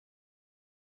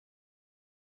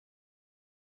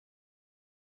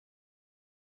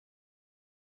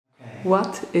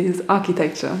What is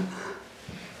architecture?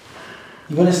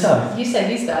 You want to start? You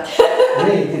said you start.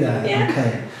 Really, did I? Yeah.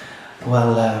 Okay.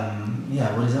 Well,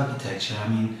 yeah, what is architecture? I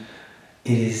mean,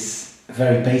 it is a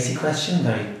very basic question,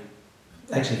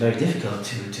 actually very difficult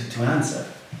to answer.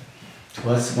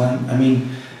 I mean,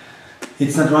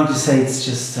 it's not wrong to say it's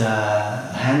just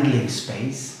handling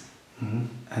space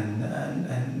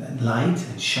and light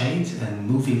and shade and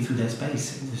moving through that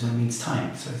space. So it means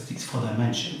time, so it's these 4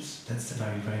 dimensions. That's the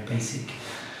very, very basic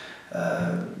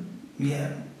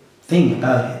thing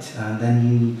about it. And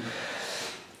then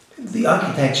the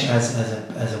architecture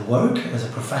as a work, as a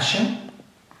profession,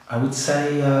 I would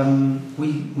say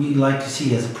we like to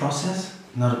see it as a process,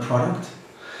 not a product.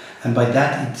 And by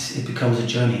that it becomes a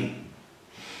journey.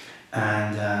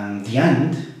 And the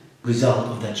end result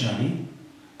of that journey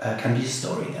can be a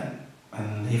story then.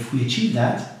 And if we achieve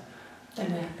that,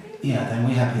 then we're happy. Yeah, then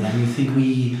we're happy. Then we think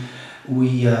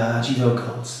we achieve our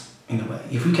goals in a way.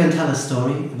 If we can tell a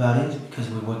story about it, because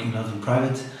we're working a lot in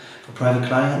private, for private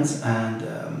clients, and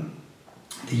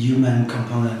the human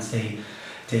components,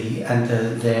 they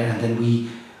enter there, and then we,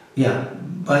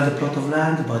 by the plot of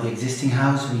land, by the existing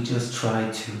house, we just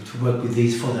try to work with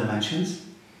these 4 dimensions.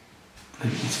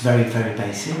 It's very, very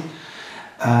basic.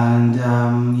 And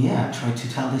try to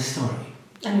tell this story.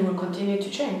 And it will continue to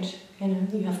change. You know,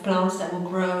 you have plants that will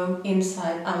grow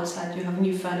inside, outside, you have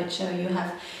new furniture, you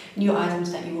have new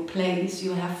items that you will place,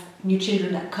 you have new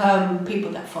children that come,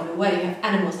 people that fall away, you have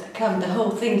animals that come, the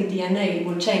whole thing, the DNA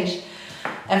will change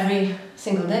every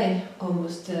single day,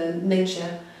 almost the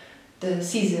nature, the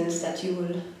seasons that you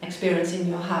will experience in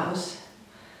your house.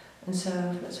 And so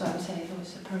that's why I would say it's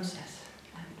always a process,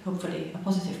 and hopefully a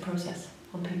positive process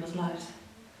on people's lives.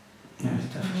 Yeah,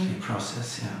 it's definitely a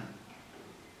process,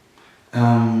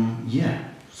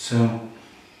 so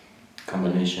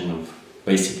combination of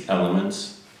basic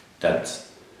elements that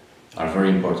are very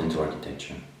important to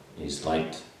architecture is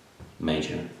light,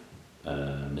 major,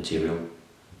 material,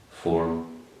 form,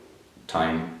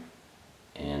 time,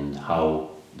 and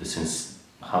how the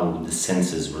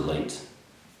senses relate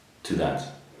to that.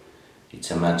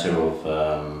 It's a matter of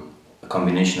a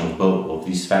combination of both of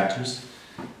these factors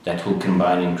that will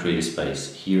combine and create a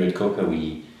space. Here at COCA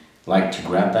we like to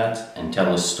grab that and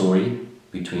tell a story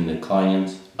between the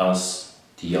client, us,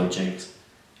 the object,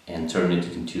 and turn it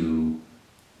into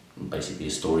basically a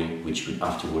story which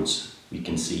afterwards we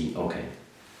can see, okay,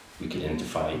 we can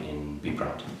identify and be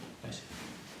proud, basically.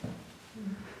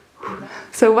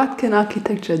 So what can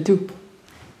architecture do?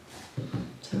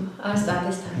 So I'll start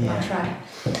this time, Yeah. I'll try.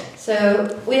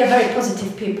 So we are very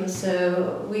positive people,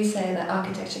 so we say that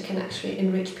architecture can actually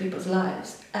enrich people's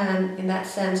lives, and in that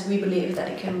sense we believe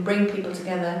that it can bring people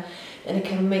together, that it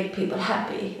can make people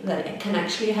happy, that it can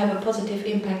actually have a positive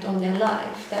impact on their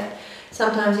life, that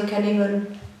sometimes it can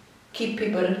even keep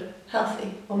people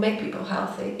healthy or make people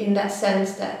healthy, in that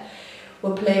sense that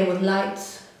we're playing with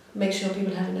lights, make sure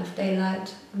people have enough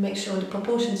daylight, make sure the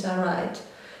proportions are right.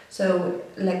 So,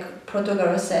 like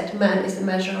Protagoras said, man is the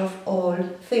measure of all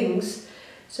things.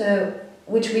 So,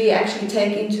 which we actually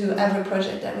take into every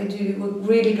project that we do.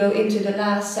 We really go into the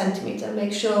last centimeter,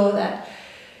 make sure that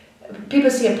people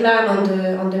see a plan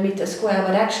on the meter square,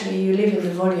 but actually you live in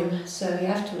the volume. So you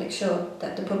have to make sure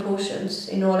that the proportions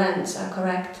in all ends are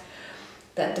correct,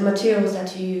 that the materials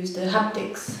that you use, the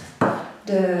haptics,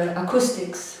 the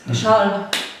acoustics, the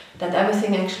schall, that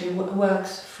everything actually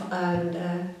works, and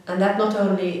that not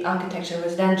only architecture,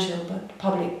 residential, but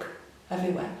public,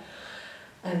 everywhere.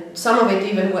 And some of it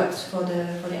even works for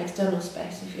the external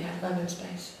space, if you have urban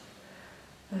space.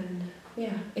 And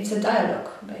yeah, it's a dialogue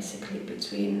basically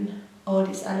between all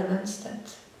these elements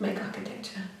that make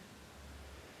architecture.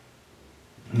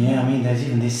 Yeah, I mean, there's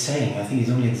even this saying, I think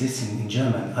it only exists in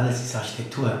German, alles ist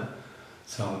Architektur.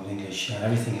 So in English,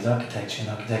 everything is architecture, and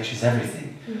architecture is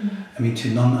everything. Mm-hmm. I mean, to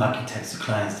non-architects, to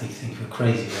clients, they think we're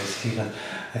crazy, basically, but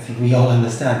I think we all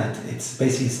understand that it's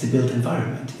the built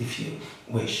environment, if you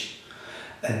wish.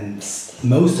 And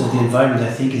most of the environment,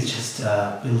 I think, is just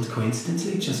built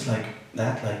coincidentally, just like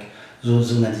that, like zone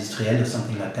industrielle or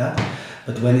something like that.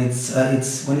 But when it's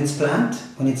planned,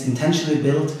 when it's intentionally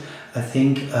built, I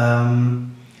think,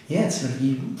 it's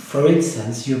like, for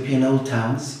instance, European old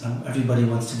towns, everybody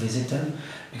wants to visit them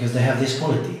because they have this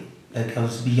quality that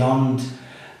goes beyond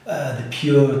the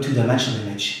pure two-dimensional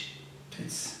image.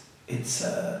 It's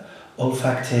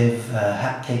olfactive,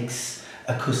 haptics,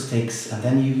 acoustics, and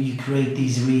then you create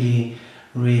these really,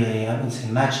 really, I wouldn't say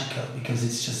magical, because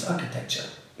it's just architecture.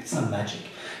 It's not magic.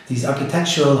 These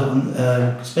architectural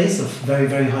space of very,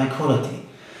 very high quality.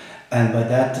 And by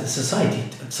that, society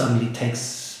suddenly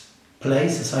takes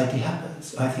place, society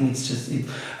happens. I think it's just,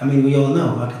 I mean, we all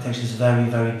know architecture is a very,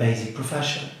 very basic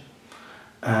profession.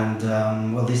 And,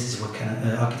 well, this is what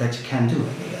architecture can do,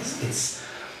 I guess.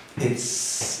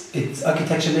 It's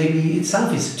architecture maybe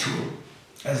itself is a tool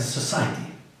as a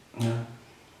society. You know?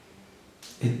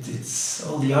 It's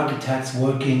all the architects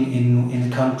working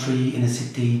in a country, in a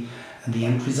city, and the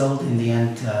end result in the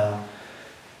end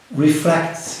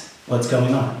reflects what's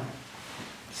going on.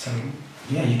 So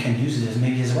yeah, you can use it as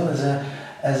maybe as well as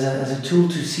a tool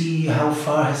to see how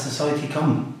far has society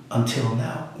come until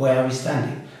now. Where are we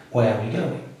standing? Where are we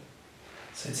going?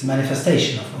 So it's a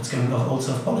manifestation of what's going on,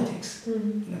 also of politics,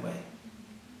 in a way.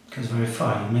 It goes very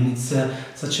far. I mean, it's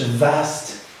such a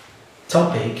vast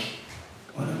topic,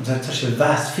 such a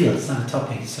vast field. It's not a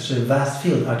topic, it's such a vast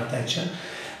field, architecture,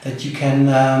 that you can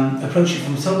approach it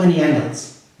from so many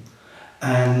angles.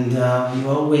 And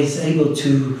you're always able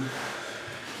to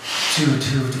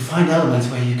find elements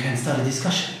where you can start a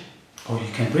discussion, or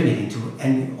you can bring it into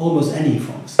almost any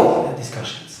forms of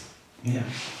discussions. Yeah.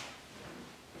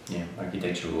 Yeah,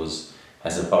 architecture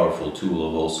has a powerful tool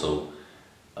of also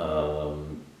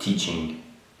teaching,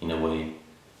 in a way,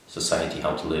 society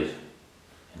how to live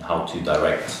and how to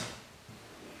direct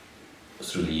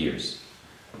through the years.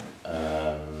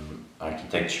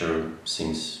 Architecture,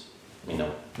 since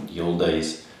the old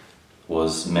days,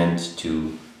 was meant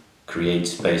to create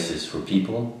spaces for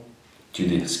people to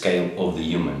the scale of the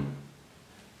human,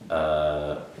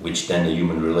 which then the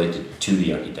human related to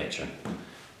the architecture.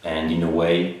 And in a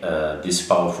way, this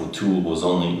powerful tool was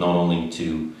not only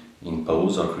to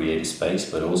impose or create a space,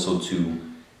 but also to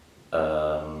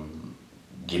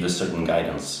give a certain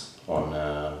guidance on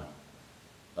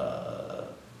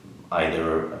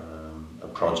either a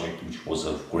project which was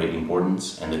of great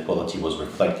importance, and the quality was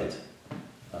reflected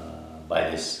by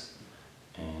this.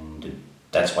 And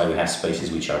that's why we have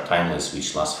spaces which are timeless,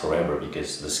 which last forever,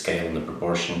 because the scale and the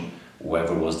proportion,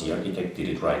 whoever was the architect did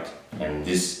it right, and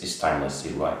this is timeless,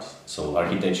 did right. So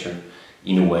architecture,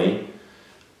 in a way,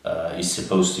 is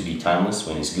supposed to be timeless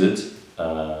when it's good.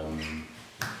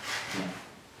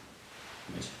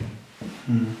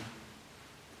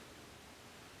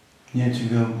 Yeah, to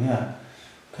go, yeah.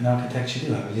 Can architecture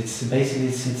do? It's basically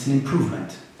it's an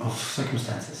improvement of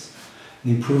circumstances,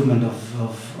 an improvement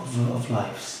of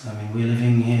lives. I mean, we're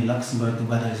living here in Luxembourg. The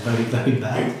weather is very, very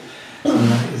bad. So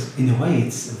in a way,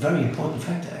 it's a very important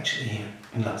factor actually here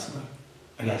in Luxembourg,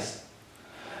 I guess.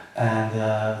 And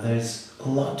there's a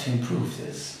lot to improve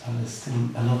this, and there's still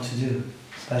a lot to do,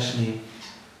 especially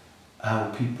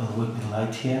how people work with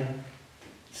light here.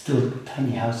 Still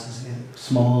tiny houses with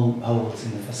small holes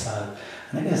in the facade,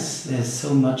 and I guess there's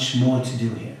so much more to do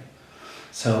here.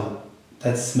 So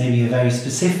that's maybe a very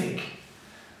specific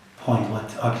point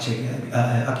what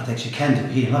architecture can do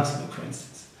here in Luxembourg, for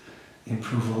instance.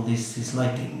 Improve all these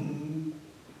lighting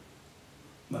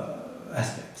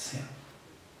aspects.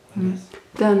 Yeah.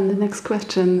 Then the next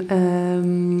question: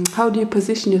 how do you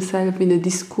position yourself in the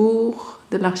discours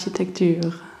de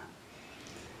l'architecture?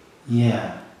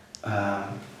 Yeah.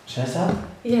 Should I start?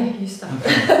 Yeah, you start.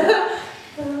 Okay.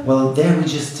 Well, there we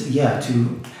just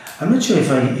I'm not sure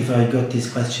if I got this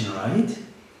question right,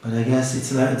 but I guess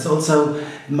it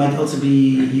might also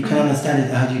be you can understand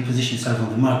it. How do you position yourself on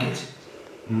the market?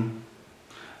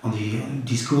 On the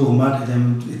discours market,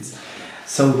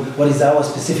 so what is our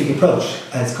specific approach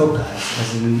as COCA,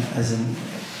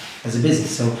 as a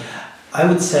business? So I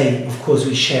would say, of course,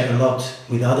 we share a lot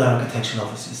with other architectural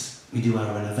offices. We do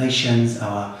our renovations,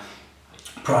 our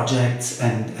projects,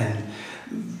 and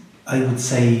I would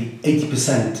say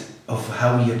 80% of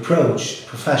how we approach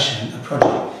a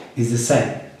project is the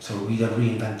same. So we don't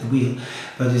reinvent the wheel.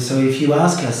 But so if you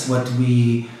ask us what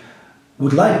we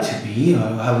would like to be, or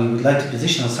how we would like to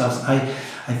position ourselves, I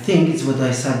think it's what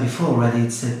I said before already.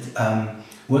 It's that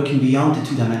working beyond the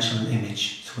two-dimensional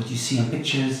image. So what you see on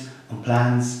pictures, on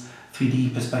plans,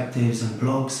 3D perspectives, and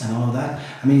blogs, and all of that.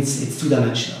 I mean, it's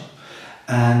two-dimensional.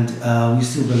 And we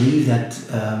still believe that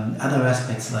other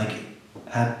aspects like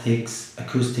haptics,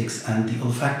 acoustics, and the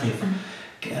olfactive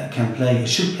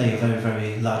should play a very,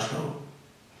 very large role.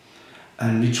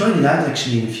 And we tried it out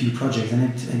actually in a few projects,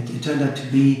 and it turned out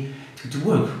to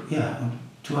work,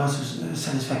 to our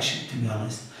satisfaction, to be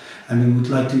honest. And we would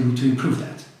like to improve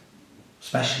that,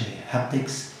 especially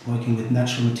haptics, working with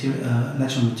natural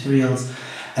materials,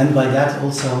 and by that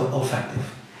also olfactive,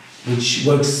 which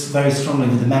works very strongly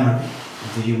with the memory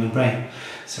of the human brain.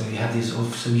 So you have this.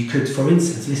 So you could, for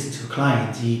instance, listen to a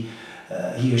client. He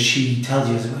or she tells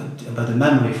you about a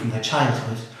memory from their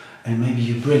childhood, and maybe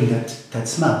you bring that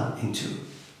smell into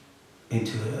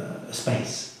a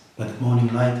space, when the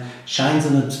morning light shines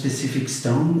on a specific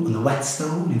stone, on a wet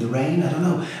stone, in the rain, I don't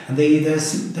know, and there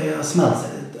are smells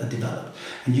that are developed.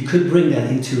 And you could bring that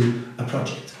into a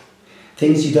project.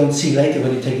 Things you don't see later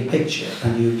when you take a picture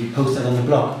and you post that on the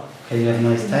blog. Okay, you have a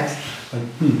nice text, but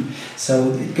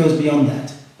So it goes beyond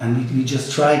that. And we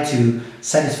just try to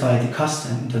satisfy the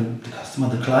customer,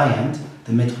 the client,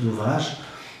 the maître d'ouvrage,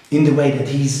 in the way that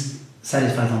he's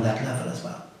satisfied on that level as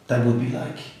well. That would be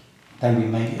like, then we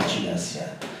maybe achieve this,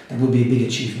 yeah. That would be a big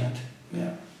achievement,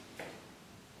 yeah.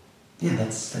 Yeah,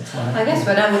 that's what I guess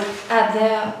what I would add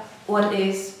there, what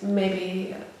is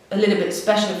maybe a little bit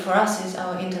special for us is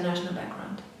our international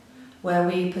background, where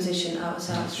we position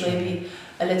ourselves maybe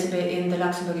a little bit in the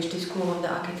Luxembourgish discourse of the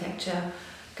architecture,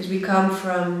 because we come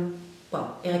from,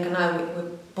 well, Eric and I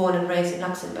were born and raised in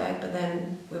Luxembourg, but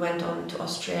then we went on to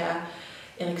Austria.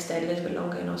 Eric stayed a little bit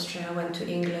longer in Austria, went to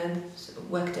England,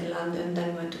 worked in London,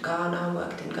 then went to Ghana,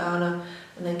 worked in Ghana,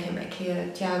 and then came back here.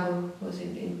 Tiago was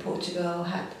in Portugal,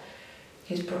 had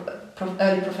his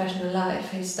early professional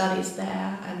life, his studies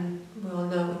there, and we all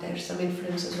know there's some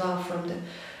influence as well from the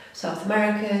South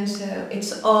Americans. So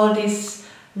it's all this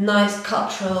nice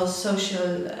cultural,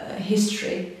 social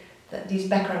history, that these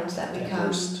backgrounds that we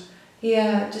come.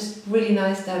 Yeah, just really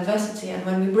nice diversity. And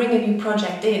when we bring a new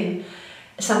project in,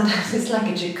 sometimes it's like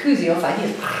a jacuzzi of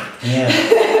ideas. Yeah.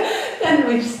 And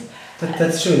we just,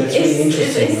 that's true, that's really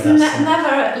interesting. It's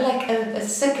never like a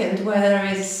second where there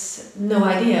is no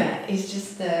idea. It's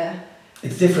just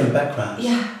it's different backgrounds.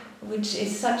 Yeah, which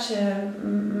is such a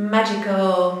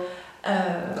magical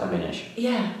combination.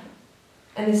 Yeah,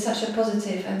 and it's such a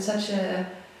positive and such a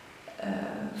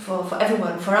for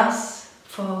everyone, for us,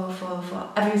 for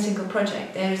every single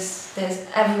project. There's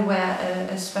everywhere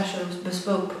a special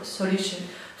bespoke solution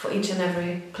for each and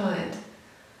every client.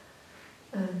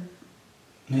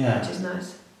 Yeah. Which is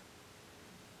nice.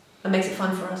 It makes it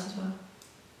fun for us as well.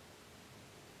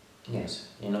 Yes,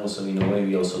 and also in a way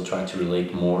we also try to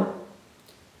relate more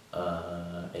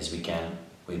as we can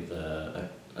with a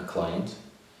client,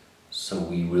 so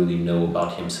we really know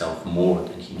about himself more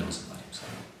than he knows about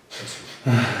himself.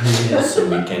 So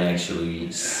we can actually,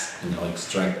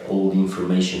 extract all the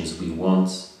informations we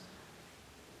want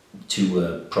to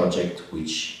a project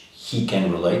which he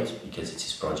can relate, because it's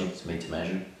his project, it's made to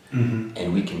measure,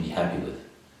 and we can be happy with.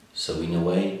 So in a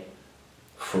way,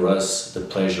 for us, the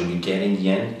pleasure we get in the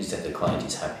end is that the client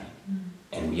is happy,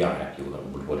 and we are happy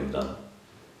with what we've done.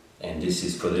 And this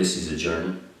is a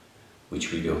journey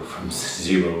which we go from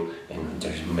zero, and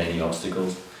there's many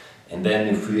obstacles. And then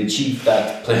if we achieve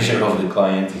that pleasure of the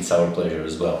client, it's our pleasure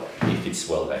as well, if it's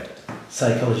well vetted.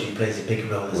 Psychology plays a big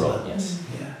role as well. Yes.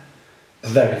 Yeah. A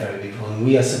very, very big role. And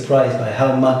we are surprised by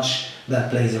how much that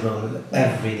plays a role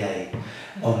every day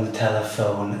on the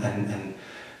telephone, and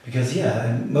because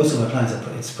most of our clients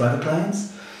it's private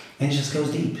clients, and it just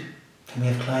goes deep. And we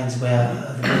have clients where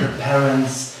the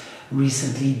parents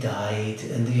recently died,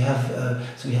 and you have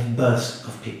so we have births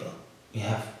of people, we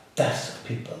have deaths of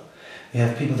people, we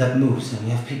have people that move, and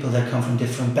we have people that come from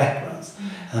different backgrounds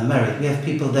and are married. We have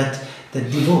people that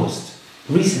divorced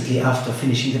recently after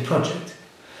finishing the project.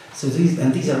 So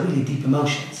these are really deep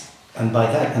emotions, and by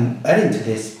that, and adding to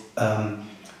this,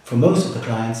 for most of the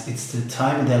clients, it's the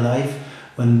time in their life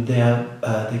when they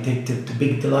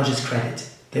take the largest credit.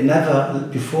 They never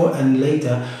before and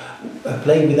later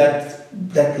play with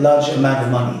that large amount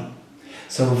of money.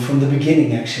 So from the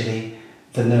beginning, actually,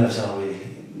 the nerves are really.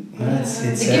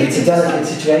 It's a delicate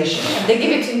situation. They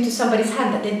give it into somebody's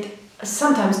hand that they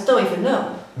sometimes don't even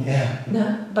know. Yeah.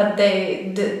 No, but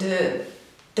the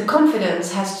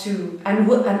confidence has to and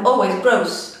always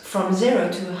grows from 0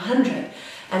 to 100,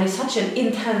 and it's such an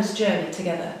intense journey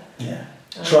together. Yeah.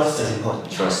 Trust is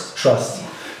important. Trust. Yeah.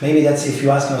 Maybe that's, if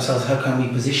you ask ourselves, how can we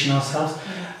position ourselves?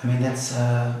 I mean, that's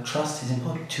trust is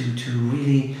important to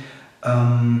really.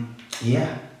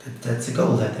 That's a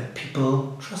goal that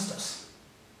people trust us.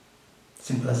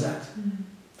 Simple as that.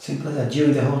 Simple as that,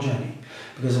 during the whole journey.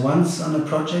 Because once on a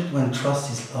project, when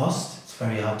trust is lost, it's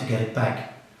very hard to get it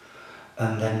back.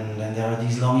 And then there are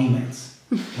these long emails,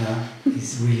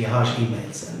 these really harsh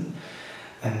emails,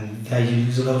 and there you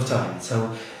lose a lot of time.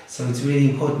 So it's really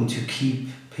important to keep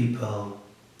people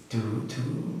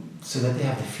so that they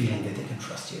have the feeling that they can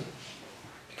trust you.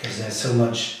 Because there's so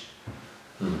much.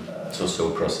 It's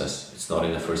also a process. It's not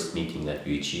in the first meeting that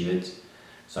you achieve it.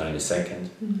 It's not in the second.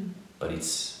 But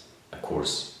it's a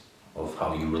course of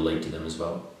how you relate to them as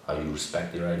well, how you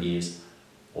respect their ideas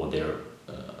or their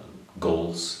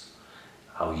goals,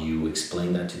 how you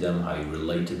explain that to them, how you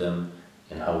relate to them,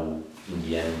 and how in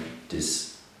the end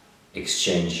this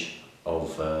exchange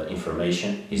of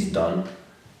information is done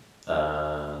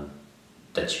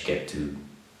that you get to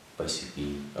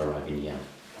basically arrive in the end.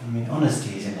 I mean,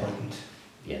 honesty is important.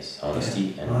 Yes,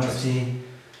 honesty and honesty.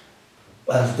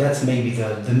 Well, that's maybe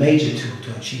the major tool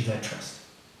to achieve that trust.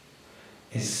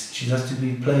 Is she has to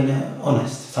be plain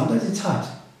honest. Sometimes it's hard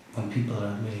when people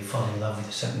really fall in love with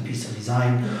a certain piece of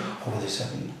design or with a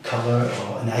certain color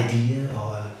or an idea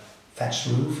or a thatched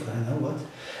roof. I don't know what.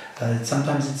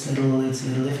 Sometimes it's a little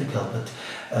difficult, but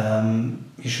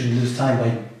you shouldn't lose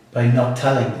time by not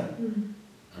telling them.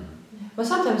 Well,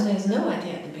 sometimes there's no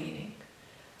idea at the beginning.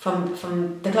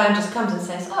 From the client just comes and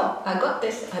says, "Oh, I got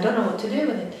this. I don't know what to do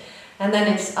with it," and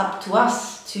then it's up to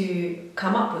us to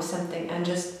come up with something and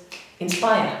just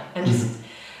inspire and just.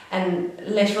 And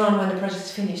later on, when the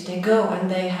project's finished, they go and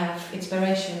they have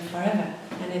inspiration forever,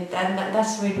 and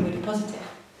that's really, really positive.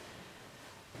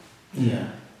 Yeah.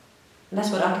 And that's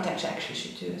what architecture actually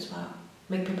should do as well.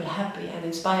 Make people happy and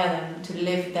inspire them to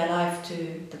live their life to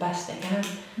the best they can.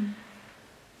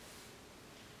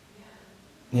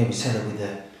 Yeah, we said it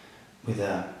with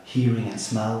the hearing and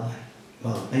smell.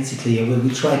 Well, basically, we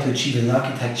try to achieve an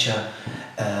architecture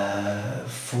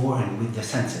for and with the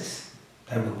senses.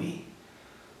 That would be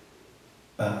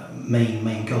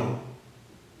main goal,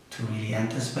 to really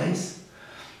enter space,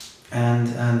 and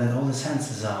that all the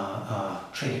senses are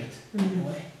triggered in a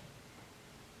way.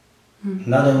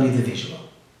 Not only the visual.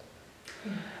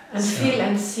 And so, feel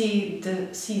and see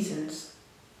the seasons.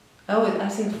 I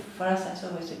think for us that's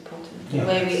always important. The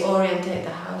way we orientate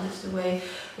the houses, the way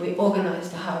we organize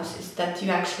the house, is that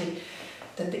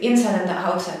that the inside and the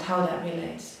outside, how that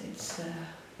relates. It's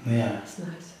nice.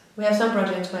 We have some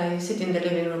projects where you sit in the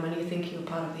living room and you think you're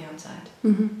part of the outside.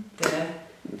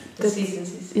 The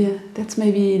seasons is... Yeah, that's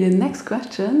maybe the next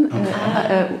question.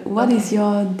 Okay. What is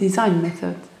your design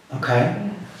method? Okay.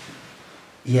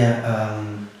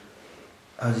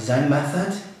 Our design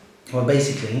method, well,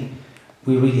 basically,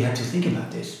 we really had to think about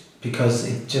this because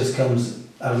it just comes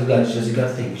out of the gut. It's just a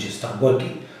gut thing. We just start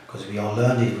working because we all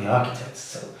learned it. We're architects.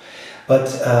 So, but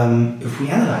if we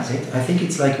analyze it, I think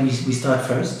it's like we start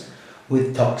first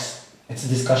with talks. It's a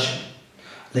discussion.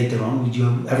 Later on,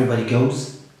 everybody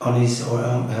goes on his or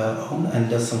her own and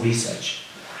does some research,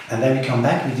 and then we come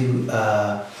back. We do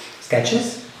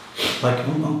sketches, like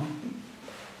paper roll.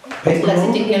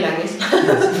 Sitting here like this.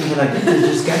 Sitting here like this. We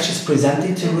do sketches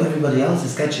presented to everybody else. The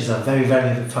sketches are very,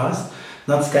 very fast.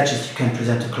 Not sketches you can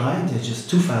present to client. They're just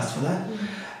too fast for that.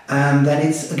 And then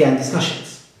it's again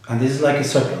discussions, and this is like a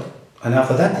circle. And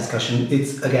after that discussion,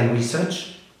 it's again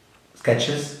research,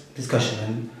 sketches, discussion,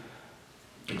 and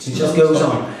it just goes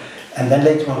on. And then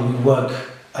later on we work,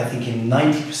 I think in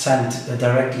 90%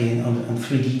 directly on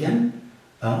 3D then,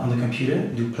 on the computer,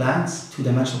 do plans,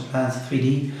 two-dimensional plans,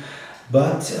 3D,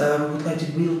 but we would like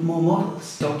to build more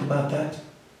models. Talked about that.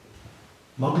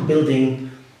 Model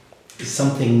building is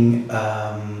something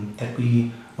that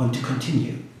we want to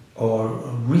continue or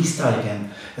restart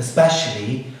again,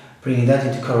 especially bringing that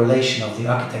into correlation of the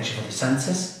architecture for the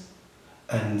senses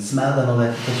and smell and all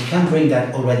that, because you can bring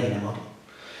that already in a model.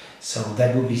 So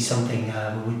that would be something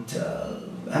we would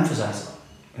emphasize on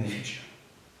in the future.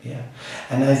 Yeah,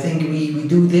 and I think we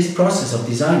do this process of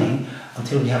designing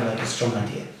until we have like a strong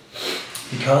idea,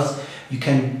 because we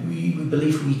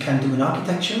believe we can do an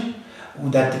architecture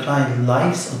that the client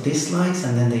likes or dislikes,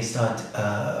 and then they start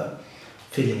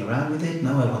fiddling around with it.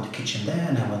 Now I want a kitchen there,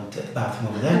 and I want a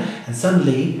bathroom over there, and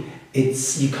suddenly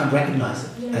you can't recognize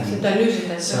it. Yeah, it's a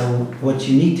delusion. So what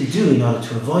you need to do in order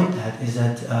to avoid that is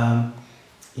that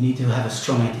you need to have a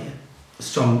strong idea.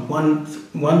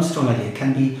 One strong idea. It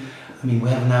can be, I mean, we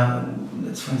have now,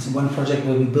 let's for instance, one project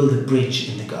where we build a bridge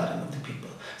in the garden of the people,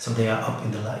 so they are up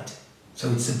in the light.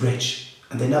 So it's a bridge,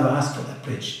 and they never asked for that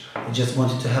bridge. They just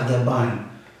wanted to have their barn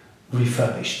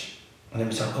refurbished. And then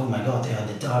we thought, oh my God, they are in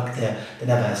the dark there, they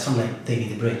never have sunlight, they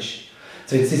need a bridge.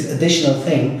 So it's this additional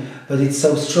thing, but it's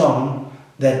so strong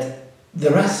that the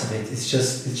rest of it is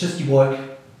just you work,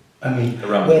 I mean,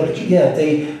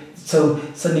 so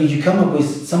suddenly you come up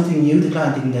with something new the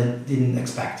client didn't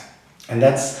expect. And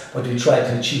that's what we try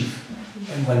to achieve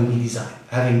when we design,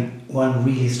 having one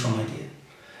really strong idea.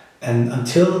 And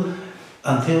until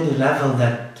the level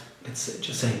that, let's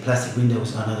just say, plastic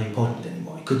windows are not important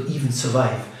anymore. It could even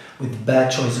survive with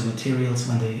bad choice of materials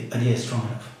when the idea is strong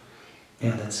enough.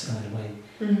 Yeah, that's another way.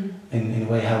 In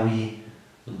a way how we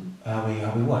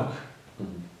work.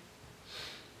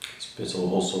 It's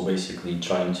also basically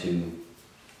trying to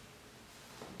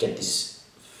get this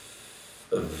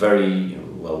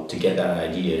to get that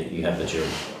idea. You have a journey,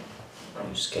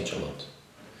 you sketch a lot,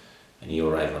 and you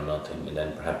arrive on nothing, and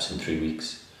then perhaps in 3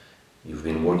 weeks you've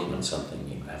been working on something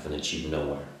you haven't achieved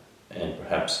nowhere, and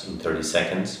perhaps in 30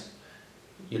 seconds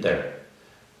you're there.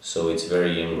 So it's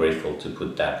very ungrateful to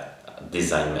put that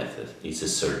design method. It's a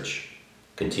search,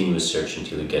 continuous search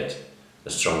until you get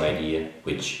a strong idea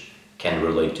which can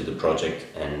relate to the project,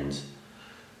 and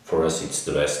for us it's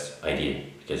the best idea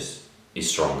because it's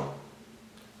strong.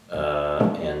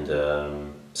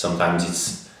 Sometimes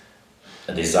it's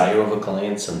a desire of a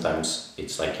client, sometimes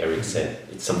it's like Eric said,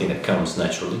 it's something that comes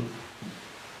naturally.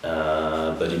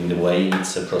 But in the way,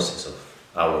 it's a process of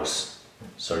hours,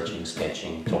 searching,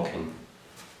 sketching, talking.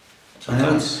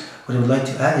 Sometimes. What I would like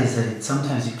to add is that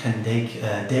sometimes it can take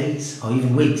days or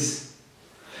even weeks.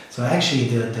 So actually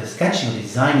the sketching or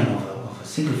designing of a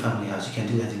single family house, you can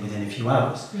do that within a few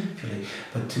hours.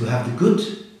 But to have the good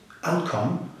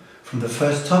outcome from the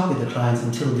first talk with the clients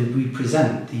until we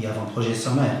present the avant-projet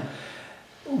sommaire,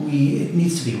 it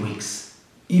needs to be weeks.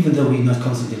 Even though we're not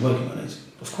constantly working on it.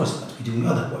 Of course not, we're doing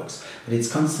other works. But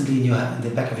it's constantly in the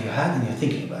back of your head and you're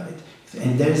thinking about it.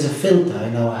 And there is a filter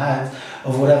in our head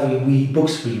of whatever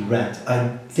books we read,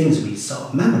 things we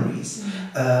saw, memories.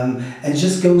 And it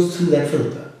just goes through that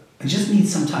filter. It just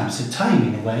needs some time. So time,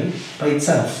 in a way, by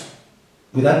itself,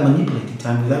 without manipulating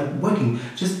time, without working,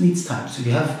 just needs time. So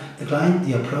you have the client,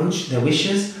 the approach, their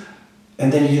wishes,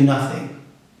 and then you do nothing.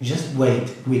 You just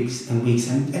wait weeks and weeks.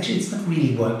 And actually it's not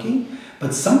really working,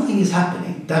 but something is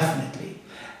happening, definitely.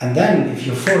 And then if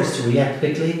you're forced to react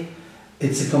quickly,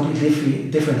 it's a completely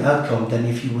different outcome than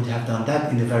if you would have done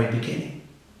that in the very beginning.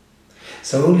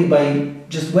 So only by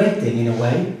just waiting, in a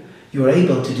way, you're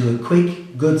able to do a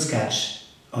quick, good sketch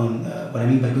on, what I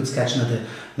mean by good sketch,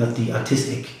 not the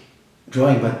artistic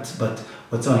drawing, but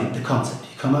what's on it, the concept.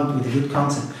 You come up with a good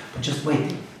concept, but just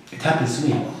waiting. It happens to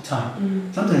me all the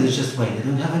time. Sometimes it's just wait, I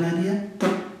don't have an idea,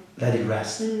 let it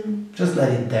rest. Just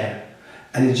let it there.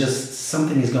 And it just,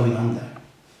 something is going on there.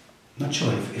 Not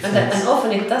sure if and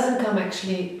often it doesn't come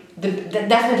actually,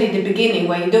 definitely the beginning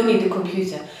where you don't need the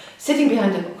computer. Sitting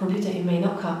behind the computer it may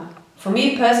not come. For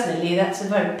me personally, that's a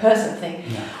very personal thing.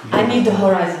 Yeah, I need the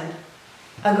horizon.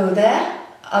 I go there,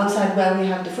 outside where we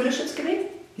have the Frühlingsgebiet,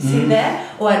 you see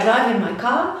there, or I drive in my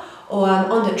car, or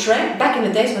I'm on the train. Back in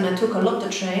the days when I took a lot the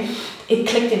train, it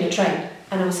clicked in the train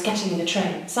and I was sketching in the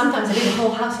train. Sometimes I did a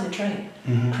whole house in the train.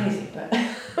 Crazy, but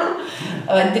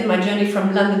I did my journey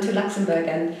from London to Luxembourg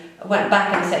and I went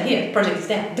back and said, here, the project is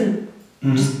there,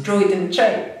 just draw it in the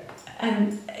train.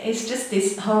 And it's just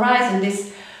this horizon,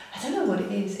 this, I don't know what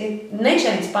it is.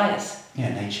 Nature inspires.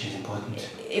 Yeah, nature is important.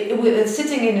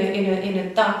 Sitting in a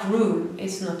dark room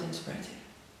is not inspiring.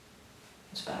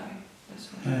 That's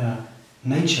what. Yeah,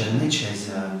 nature is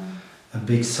a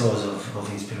big source of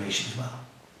inspiration as well.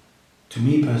 To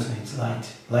me personally, it's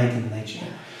light in nature.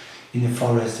 In the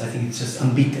forest, I think it's just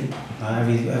unbeaten.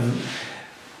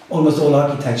 Almost all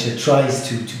architecture tries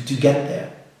to get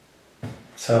there.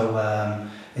 So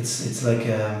it's like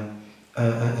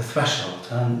a threshold,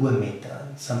 an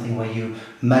Urmeter, something where you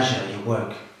measure your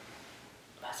work.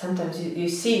 Sometimes you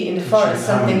see in the forest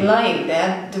something lying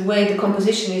there, the way the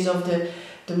composition is of the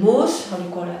moss, how do you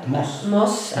call that?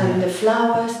 Moss and the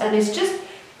flowers, and it's just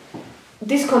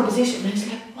this composition, and it's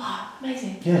like, wow,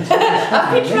 amazing. Yeah,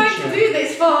 I've been trying to do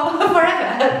this for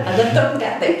forever, and I don't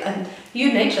get it, and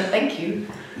you, nature, thank you.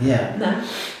 Yeah. No.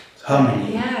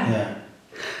 Harmony. Yeah.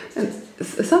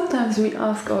 Sometimes we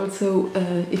ask also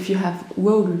if you have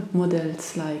role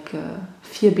models like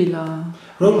Vierbilder.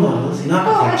 Role models in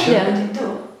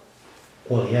architecture?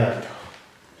 Well, yeah.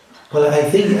 Well, I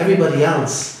think everybody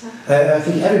has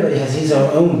his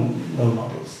or own role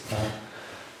models.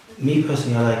 Me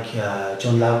personally, I like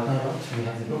John Lautner. We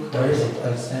have the book. Where is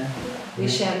it? We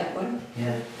share that one.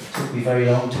 Yeah. It took me very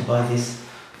long to buy this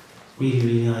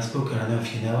really nice book. I don't know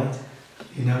if you know it.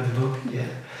 You know the book? Yeah.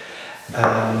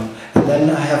 And then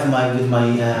I have with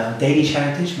my Danish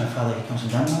heritage. My father, he comes from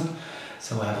Denmark,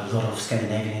 so I have a lot of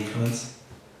Scandinavian influence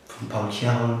from Paul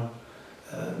Kjærholm,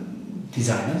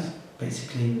 designers,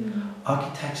 basically.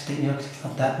 Architects, Danish architects,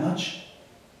 not that much.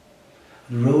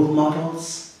 Role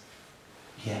models,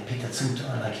 yeah, Peter Zuter,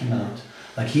 I like him a lot.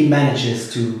 Like he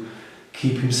manages to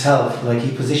keep himself, like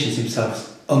he positions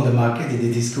himself on the market in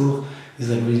the discours, is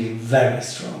like really very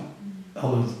strong,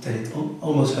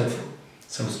 almost hurtful.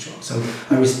 So strong. So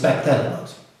I respect that a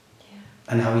lot. Yeah.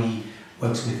 And how he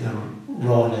works with the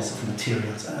rawness of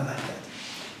materials, and I like that.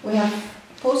 We have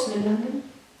Porcelain in London.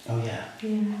 Oh yeah.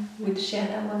 Yeah, we'd share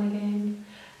that one again.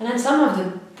 And then some of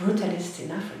the brutalists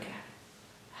in Africa.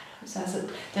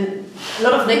 Then a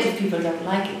lot of native people don't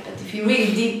like it, but if you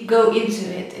really go into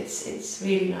it, it's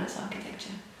really nice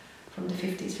architecture from the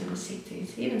 50s, from the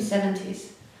 60s, even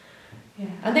 70s. Yeah,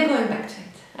 and they're going back to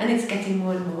it, and it's getting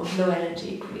more and more low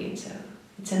energy green, so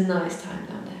it's a nice time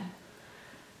down there.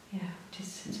 Yeah, which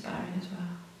is inspiring as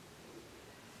well.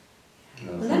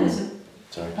 That is a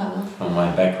Sorry. problem. From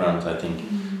my background, I think,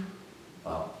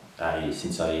 well,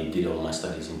 since I did all my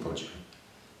studies in Portugal,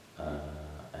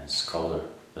 as scholar,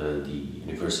 the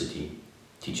university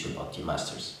teach you about the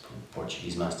masters,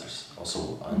 Portuguese masters,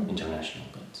 also international.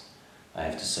 But I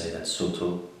have to say that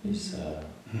Soto is a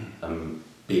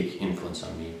big influence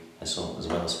on me as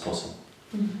well as possible.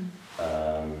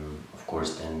 Of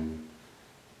course, then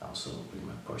also with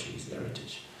my Portuguese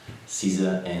heritage,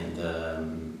 Cisa,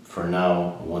 and for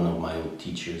now, one of my old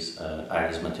teachers,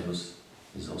 Iris Mateus,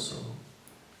 is also,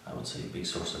 I would say, a big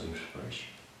source of inspiration.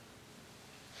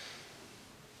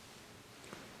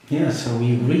 Yeah, so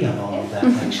we agree on all of that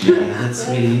actually. That's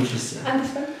really interesting. And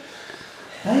this one?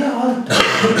 Yeah, all of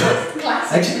that.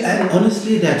 Classics. Actually,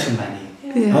 honestly, there are too many.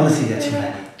 Yeah. Honestly, there are too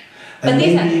many. But And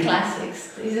these are maybe- the classics.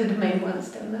 These are the main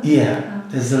ones, though, no? Yeah,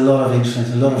 there's a lot of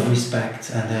influence, a lot of respect,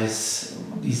 and there's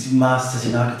these masters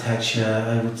in architecture,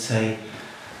 I would say,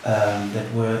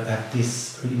 that were at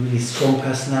this really, really strong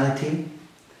personality.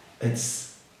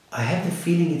 I have the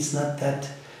feeling it's not that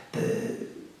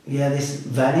this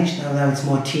vanished, now it's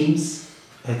more teams.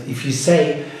 If you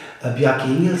say Bjarke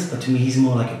Ingels, but to me he's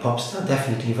more like a pop star,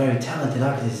 definitely a very talented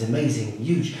architect, he's amazing,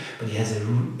 huge, but he has a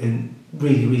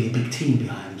really, really big team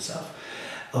behind himself.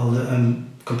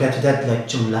 Compared to that, like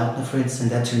John Lautner, for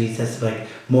instance, that to me that's like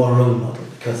more role model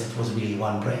because it was really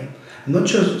one brain. I'm not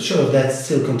sure if that's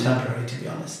still contemporary, to be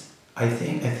honest. I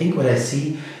think what I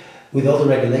see with all the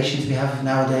regulations we have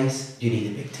nowadays, you need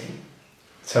a big team.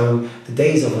 So the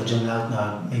days of John Lautner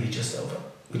are maybe just over,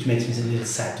 which makes me a little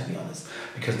sad, to be honest,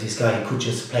 because this guy could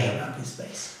just play around with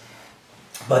space.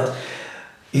 But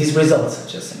his results are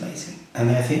just amazing, and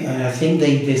I think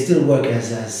they still work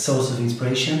as a source of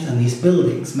inspiration, and these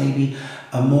buildings maybe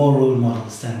are more role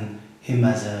models than him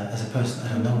as a person.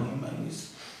 I don't know him, I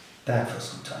was dead for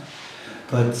some time.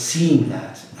 But seeing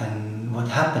that and what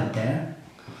happened there,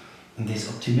 and this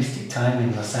optimistic time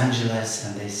in Los Angeles,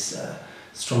 and this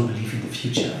strong belief in the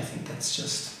future, I think that's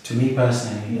just, to me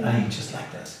personally, I just like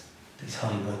that, this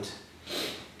Hollywood.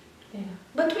 Yeah.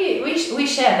 But we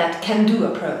share that can-do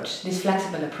approach, this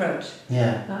flexible approach.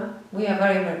 Yeah. We are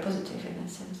very, very positive in that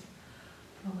sense.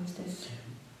 Always this.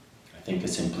 I think the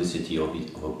simplicity of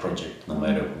a project, no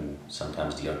matter who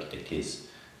sometimes the architect is,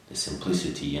 the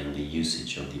simplicity and the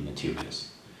usage of the materials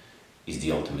is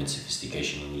the ultimate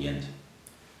sophistication in the end,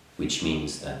 which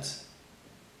means that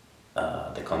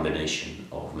the combination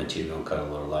of material,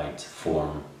 color, light,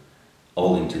 form,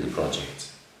 all into the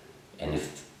project, and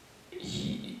if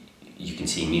you can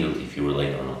see immediately if you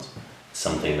relate or not.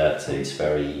 Something that is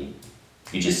very,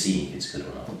 you just see if it's good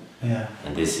or not. Yeah.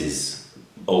 And this is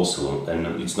also,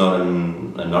 and it's not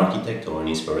an architect or an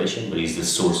inspiration, but it's the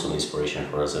source of inspiration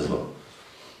for us as well.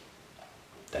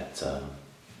 That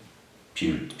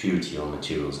purity of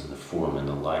materials and the form and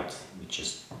the light, which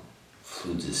just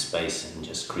fluids the space and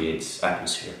just creates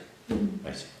atmosphere,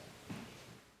 basically.